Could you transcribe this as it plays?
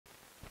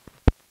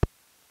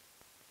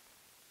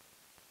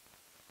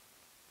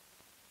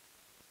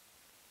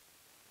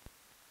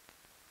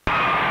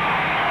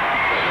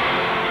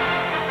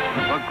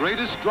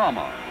greatest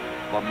drama,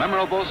 the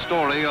memorable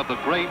story of the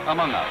great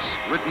among us,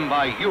 written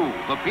by you,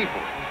 the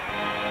people.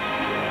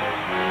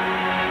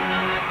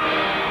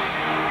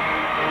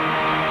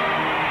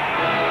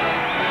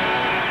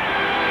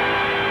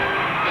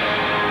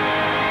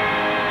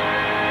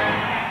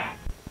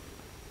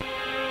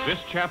 This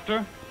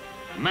chapter,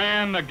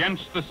 Man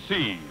Against the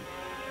Sea.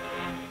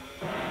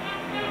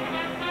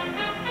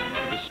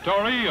 The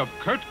story of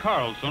Kurt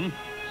Carlsen,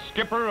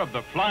 skipper of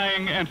the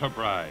Flying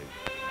Enterprise.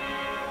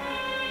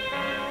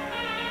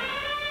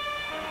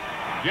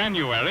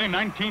 January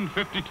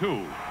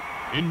 1952.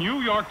 In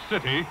New York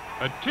City,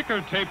 a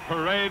ticker tape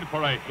parade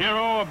for a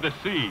hero of the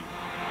sea.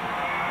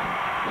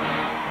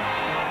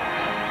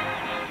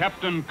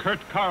 Captain Kurt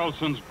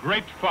Carlsen's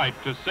great fight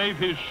to save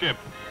his ship,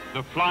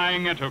 the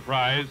Flying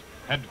Enterprise,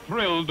 had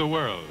thrilled the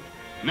world.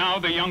 Now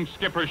the young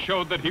skipper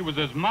showed that he was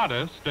as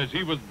modest as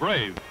he was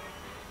brave.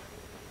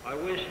 I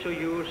wish to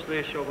use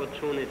this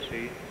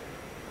opportunity,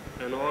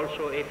 and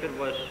also, if it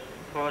was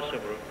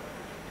possible,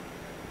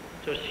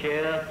 to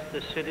share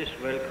the city's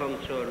welcome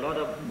to a lot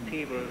of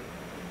people,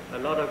 a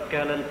lot of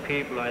gallant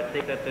people I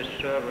think that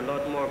deserve a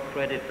lot more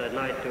credit than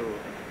I do.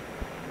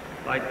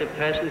 Like the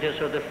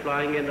passengers of the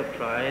Flying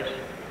Enterprise,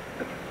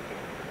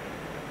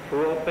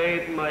 who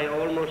obeyed my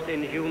almost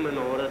inhuman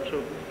order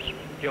to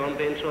jump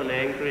into an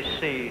angry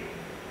sea.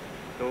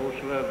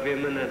 Those were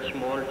women and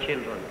small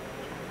children.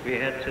 We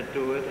had to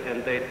do it,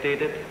 and they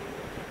did it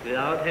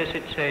without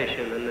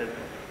hesitation and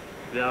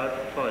without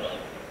fuss.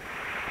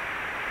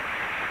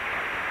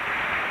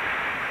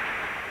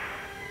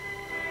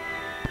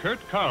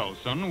 Kurt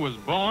Carlsen was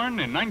born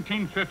in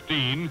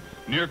 1915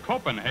 near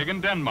Copenhagen,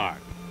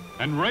 Denmark,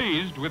 and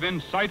raised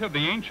within sight of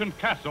the ancient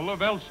castle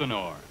of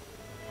Elsinore.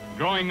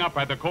 Growing up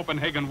at the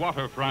Copenhagen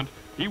waterfront,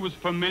 he was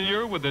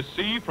familiar with the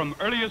sea from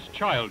earliest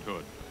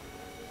childhood.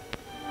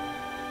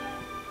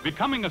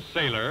 Becoming a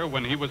sailor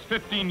when he was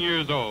 15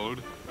 years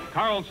old,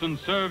 Carlsen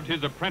served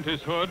his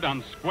apprenticeship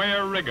on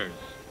square riggers.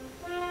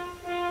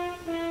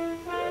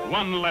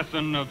 One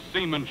lesson of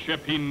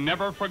seamanship he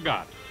never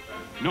forgot.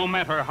 No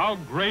matter how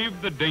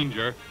grave the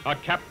danger, a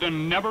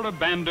captain never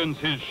abandons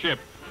his ship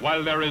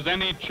while there is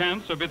any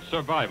chance of its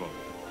survival.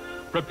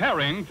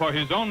 Preparing for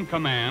his own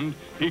command,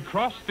 he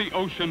crossed the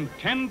ocean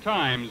 10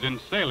 times in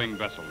sailing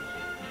vessels.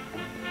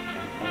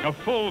 A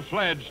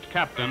full-fledged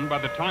captain by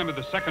the time of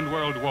the Second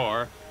World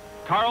War,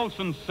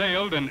 Carlsen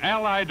sailed in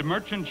Allied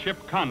merchant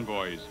ship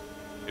convoys.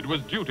 It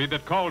was duty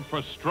that called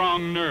for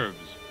strong nerves.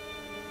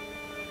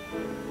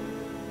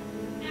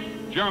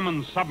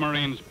 German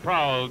submarines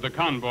prowled the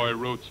convoy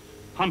routes,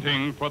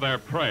 hunting for their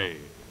prey.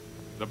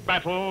 The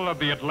Battle of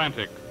the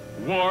Atlantic,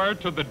 war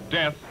to the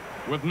death,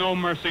 with no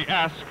mercy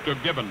asked or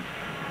given.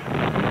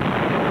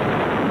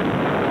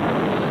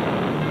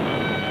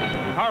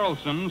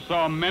 Carlsen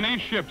saw many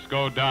ships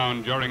go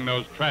down during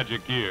those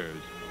tragic years,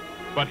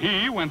 but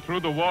he went through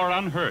the war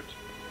unhurt.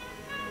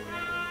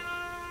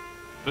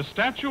 The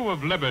Statue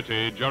of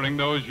Liberty during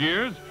those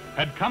years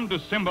had come to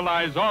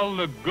symbolize all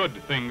the good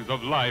things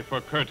of life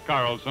for Kurt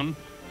Carlsen,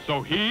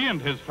 so he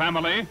and his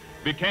family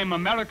became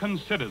American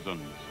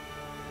citizens.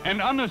 An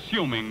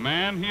unassuming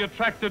man, he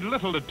attracted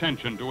little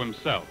attention to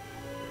himself.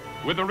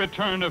 With the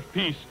return of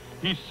peace,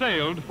 he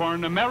sailed for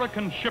an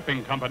American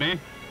shipping company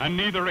and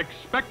neither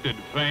expected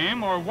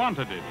fame or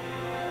wanted it.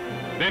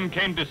 Then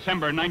came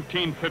December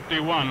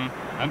 1951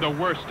 and the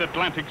worst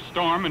Atlantic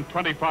storm in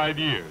 25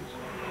 years.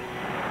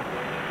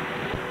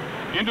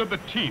 Into the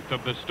teeth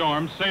of the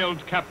storm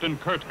sailed Captain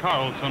Kurt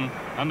Carlsen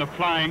and the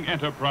Flying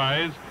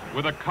Enterprise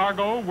with a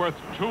cargo worth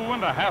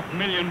 $2.5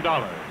 million.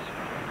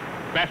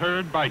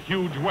 Battered by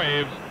huge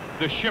waves,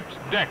 the ship's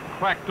deck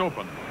cracked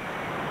open.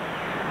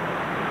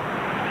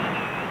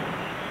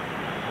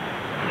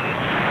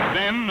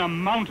 Then a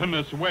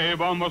mountainous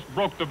wave almost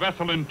broke the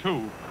vessel in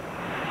two.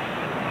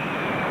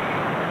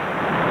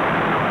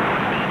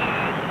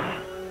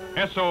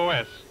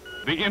 SOS,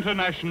 the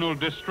international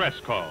distress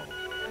call.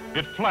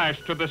 It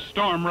flashed to the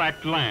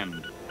storm-racked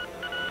land.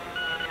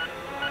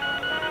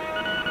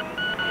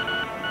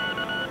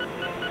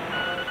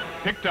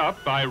 Picked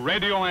up by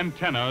radio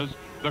antennas,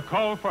 the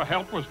call for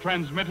help was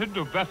transmitted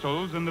to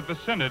vessels in the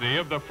vicinity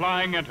of the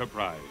Flying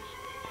Enterprise.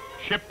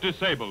 Ship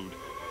disabled.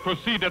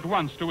 Proceed at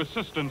once to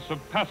assistance of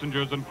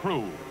passengers and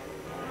crew.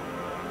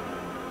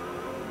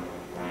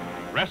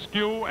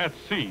 Rescue at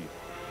sea.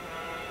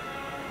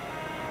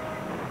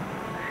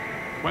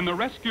 When the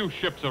rescue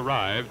ships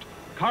arrived,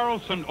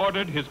 Carlsen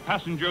ordered his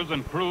passengers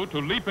and crew to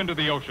leap into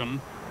the ocean,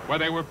 where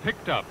they were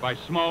picked up by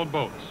small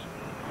boats.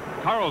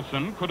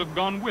 Carlsen could have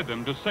gone with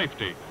them to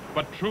safety,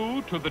 but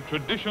true to the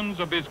traditions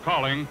of his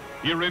calling,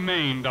 he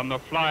remained on the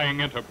Flying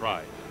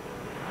Enterprise.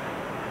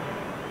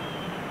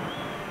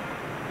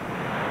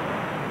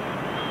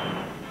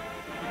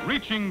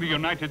 Reaching the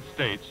United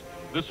States,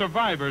 the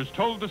survivors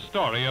told the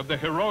story of the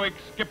heroic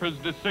skipper's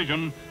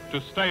decision to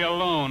stay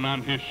alone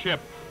on his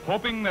ship,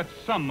 hoping that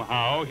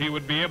somehow he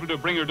would be able to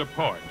bring her to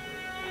port.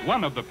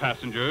 One of the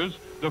passengers,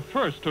 the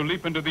first to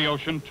leap into the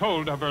ocean,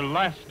 told of her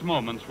last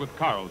moments with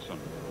Carlsen.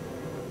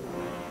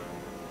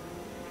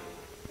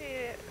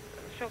 He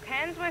shook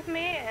hands with me,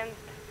 and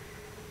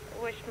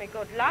wished me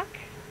good luck.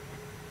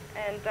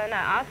 And then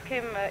I asked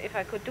him if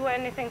I could do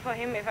anything for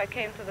him if I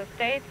came to the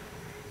States,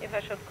 if I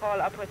should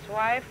call up his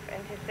wife,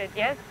 and he said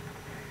yes.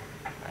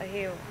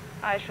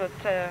 I should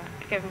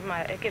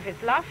give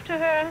his love to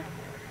her,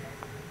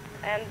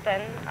 and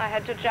then I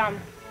had to jump.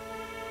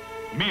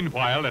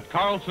 Meanwhile, at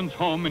Carlsen's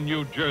home in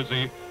New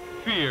Jersey,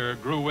 fear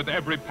grew with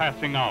every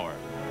passing hour.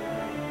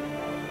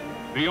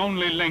 The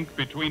only link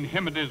between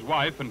him and his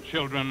wife and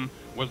children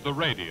was the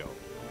radio.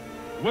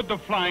 Would the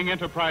flying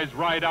Enterprise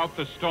ride out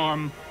the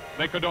storm?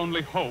 They could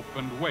only hope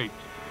and wait.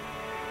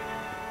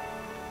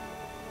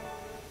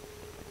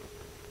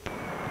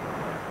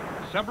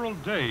 Several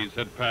days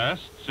had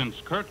passed since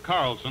Kurt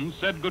Carlsen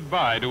said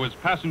goodbye to his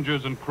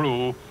passengers and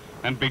crew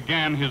and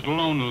began his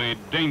lonely,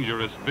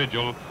 dangerous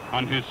vigil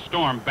on his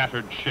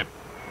storm-battered ship.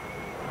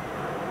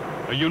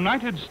 A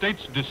United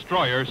States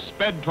destroyer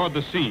sped toward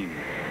the scene.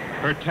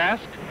 Her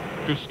task,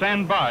 to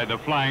stand by the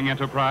flying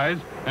Enterprise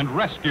and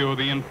rescue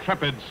the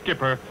intrepid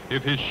skipper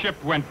if his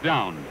ship went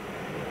down.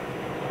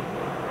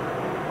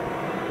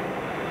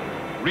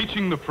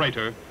 Reaching the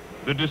freighter,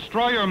 the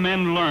destroyer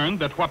men learned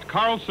that what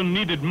Carlsen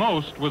needed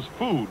most was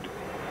food.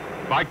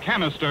 By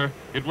canister,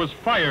 it was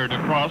fired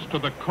across to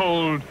the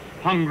cold,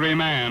 hungry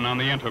man on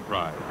the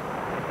Enterprise.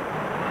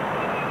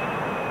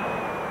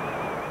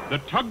 The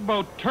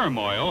tugboat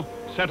Turmoil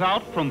set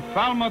out from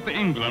Falmouth,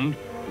 England,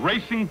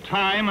 racing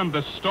time and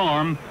the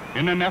storm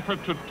in an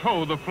effort to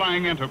tow the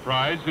flying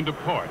Enterprise into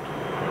port.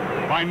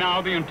 By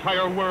now, the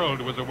entire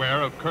world was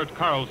aware of Kurt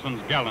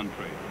Carlsen's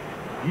gallantry.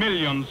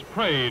 Millions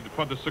prayed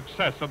for the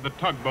success of the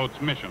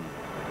tugboat's mission.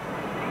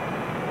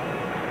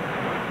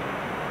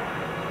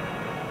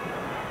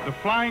 The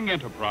flying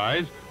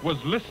Enterprise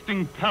was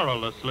listing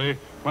perilously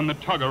when the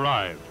tug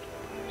arrived.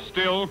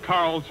 Still,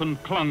 Carlsen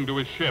clung to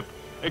his ship,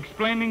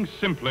 explaining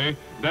simply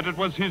that it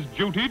was his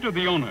duty to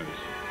the owners.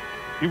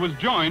 He was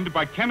joined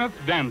by Kenneth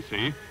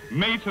Dancy,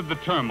 mate of the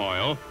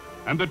Turmoil,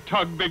 and the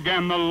tug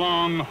began the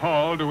long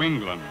haul to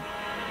England.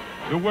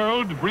 The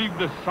world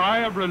breathed a sigh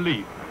of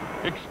relief,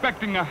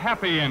 expecting a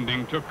happy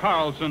ending to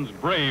Carlsen's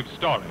brave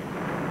story.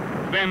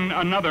 Then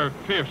another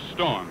fierce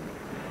storm.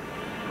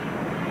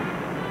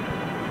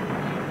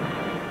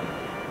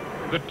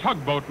 The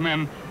tugboat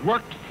men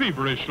worked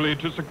feverishly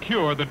to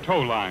secure the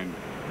tow line,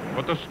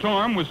 but the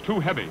storm was too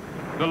heavy.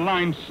 The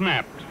line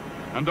snapped,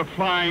 and the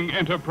flying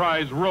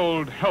Enterprise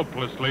rolled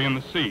helplessly in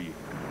the sea.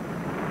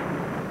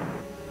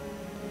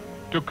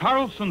 To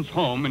Carlsen's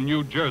home in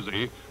New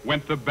Jersey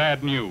went the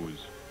bad news.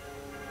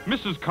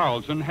 Mrs.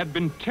 Carlsen had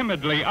been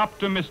timidly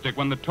optimistic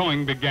when the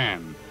towing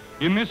began.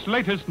 In this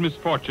latest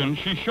misfortune,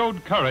 she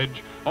showed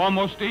courage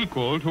almost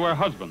equal to her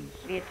husband's.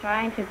 We're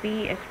trying to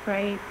be as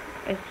brave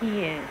as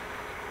he is.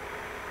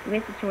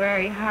 This is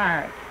very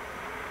hard.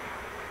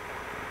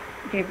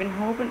 We've been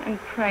hoping and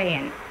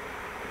praying,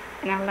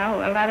 and I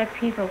know a lot of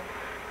people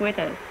with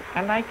us.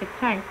 I'd like to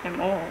thank them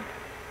all.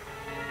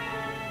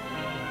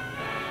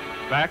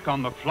 Back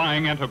on the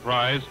flying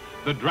Enterprise,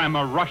 the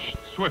drama rushed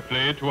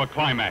swiftly to a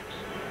climax.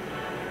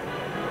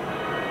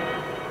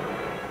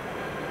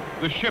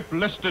 The ship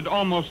listed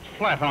almost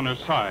flat on her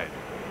side.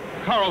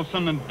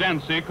 Carlsen and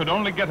Dancy could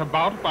only get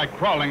about by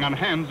crawling on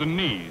hands and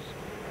knees.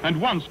 And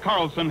once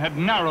Carlsen had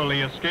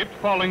narrowly escaped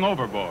falling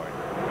overboard.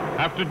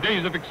 After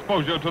days of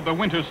exposure to the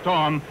winter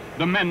storm,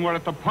 the men were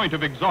at the point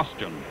of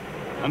exhaustion,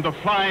 and the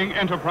flying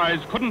Enterprise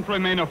couldn't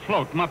remain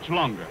afloat much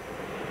longer.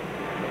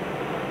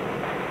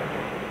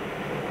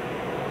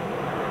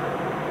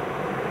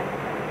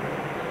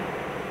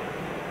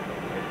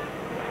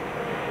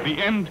 The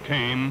end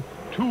came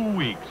 2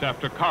 weeks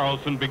after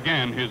Carlsen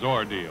began his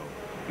ordeal.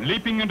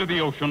 Leaping into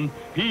the ocean,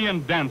 he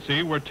and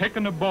Dancy were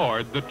taken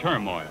aboard the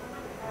Turmoil.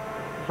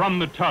 From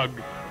the tug,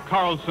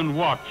 Carlsen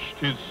watched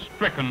his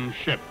stricken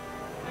ship.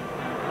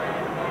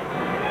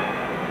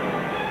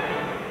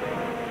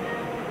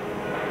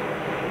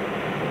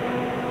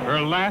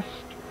 Her last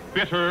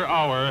bitter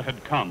hour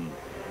had come.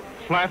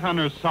 Flat on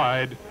her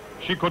side,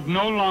 she could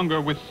no longer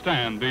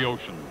withstand the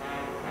ocean.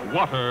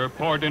 Water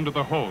poured into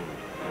the hold.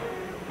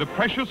 The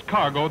precious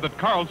cargo that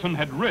Carlsen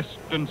had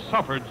risked and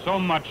suffered so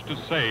much to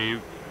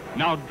save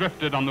now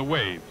drifted on the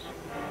waves.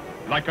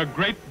 Like a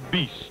great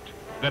beast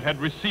that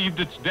had received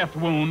its death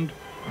wound,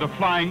 the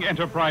flying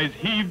Enterprise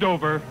heaved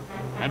over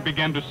and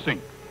began to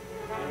sink.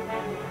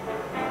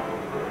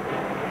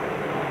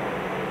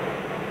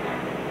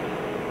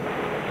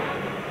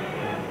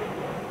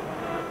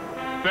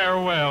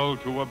 Farewell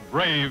to a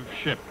brave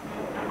ship.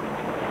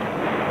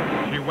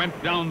 She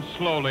went down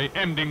slowly,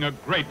 ending a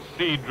great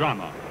sea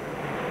drama.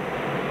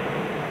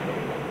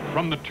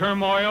 From the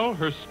Turmoil,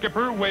 her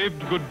skipper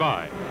waved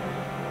goodbye.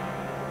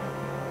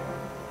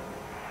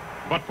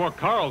 But for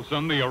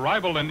Carlsen, the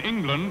arrival in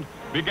England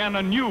began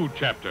a new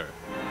chapter.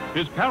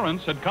 His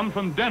parents had come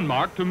from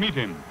Denmark to meet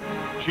him.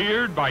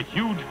 Cheered by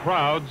huge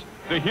crowds,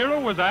 the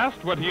hero was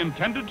asked what he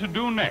intended to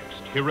do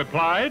next. He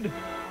replied,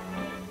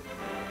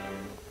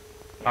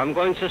 I'm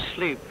going to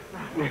sleep.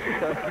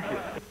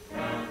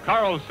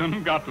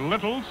 Carlsen got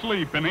little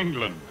sleep in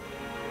England.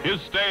 His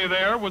stay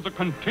there was a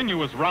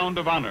continuous round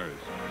of honors.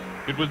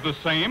 It was the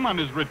same on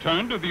his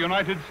return to the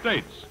United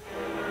States.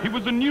 He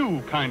was a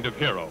new kind of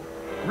hero,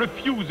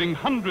 refusing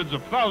hundreds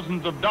of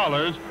thousands of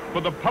dollars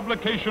for the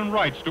publication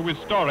rights to his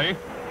story.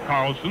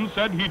 Carlsen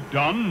said he'd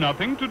done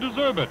nothing to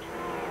deserve it.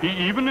 He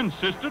even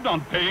insisted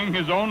on paying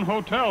his own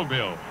hotel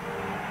bill.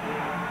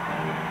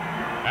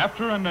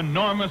 After an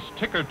enormous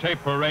ticker tape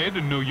parade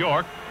in New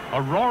York,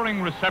 a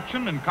roaring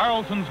reception in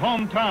Carlsen's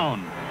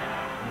hometown.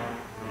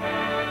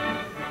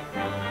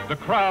 The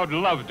crowd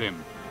loved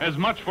him, as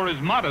much for his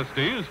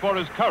modesty as for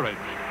his courage.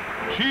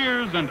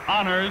 Cheers and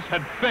honors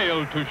had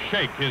failed to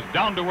shake his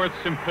down-to-earth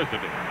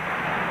simplicity.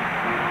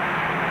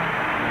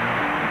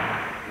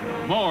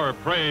 More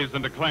praise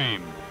and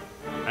acclaim.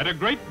 At a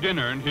great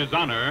dinner in his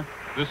honor,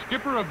 the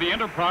skipper of the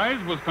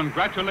Enterprise was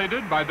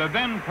congratulated by the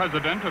then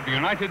President of the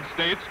United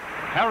States,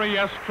 Harry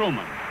S.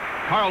 Truman.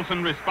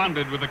 Carlsen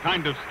responded with the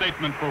kind of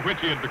statement for which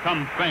he had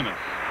become famous.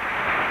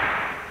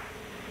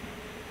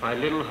 My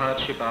little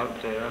hardship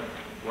out there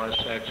was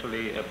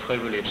actually a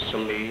privilege to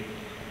me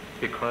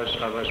because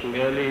I was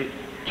merely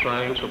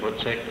trying to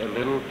protect a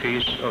little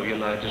piece of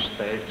United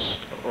States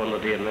under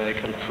the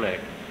American flag.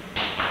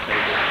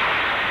 Thank you.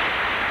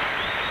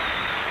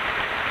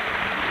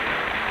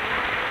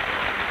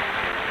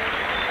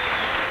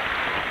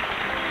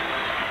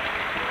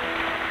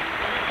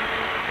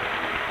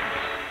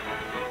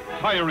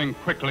 Tiring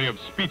quickly of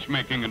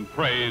speech-making and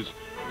praise,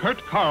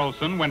 Kurt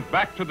Carlsen went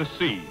back to the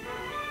sea.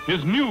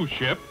 His new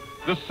ship,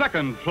 the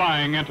second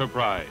Flying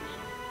Enterprise.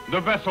 The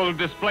vessel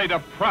displayed a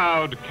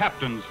proud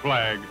captain's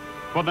flag,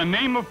 for the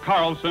name of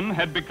Carlsen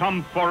had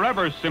become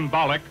forever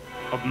symbolic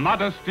of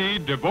modesty,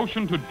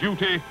 devotion to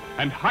duty,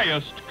 and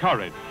highest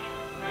courage.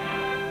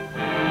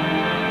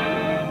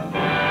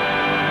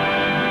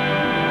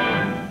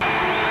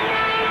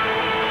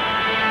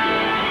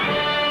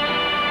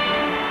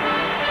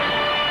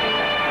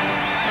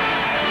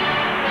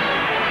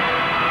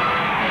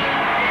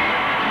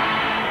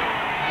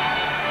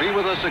 Be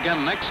with us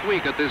again next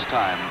week at this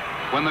time,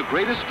 when the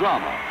greatest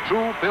drama,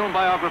 true film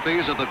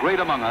biographies of the great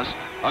among us,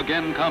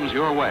 again comes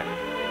your way.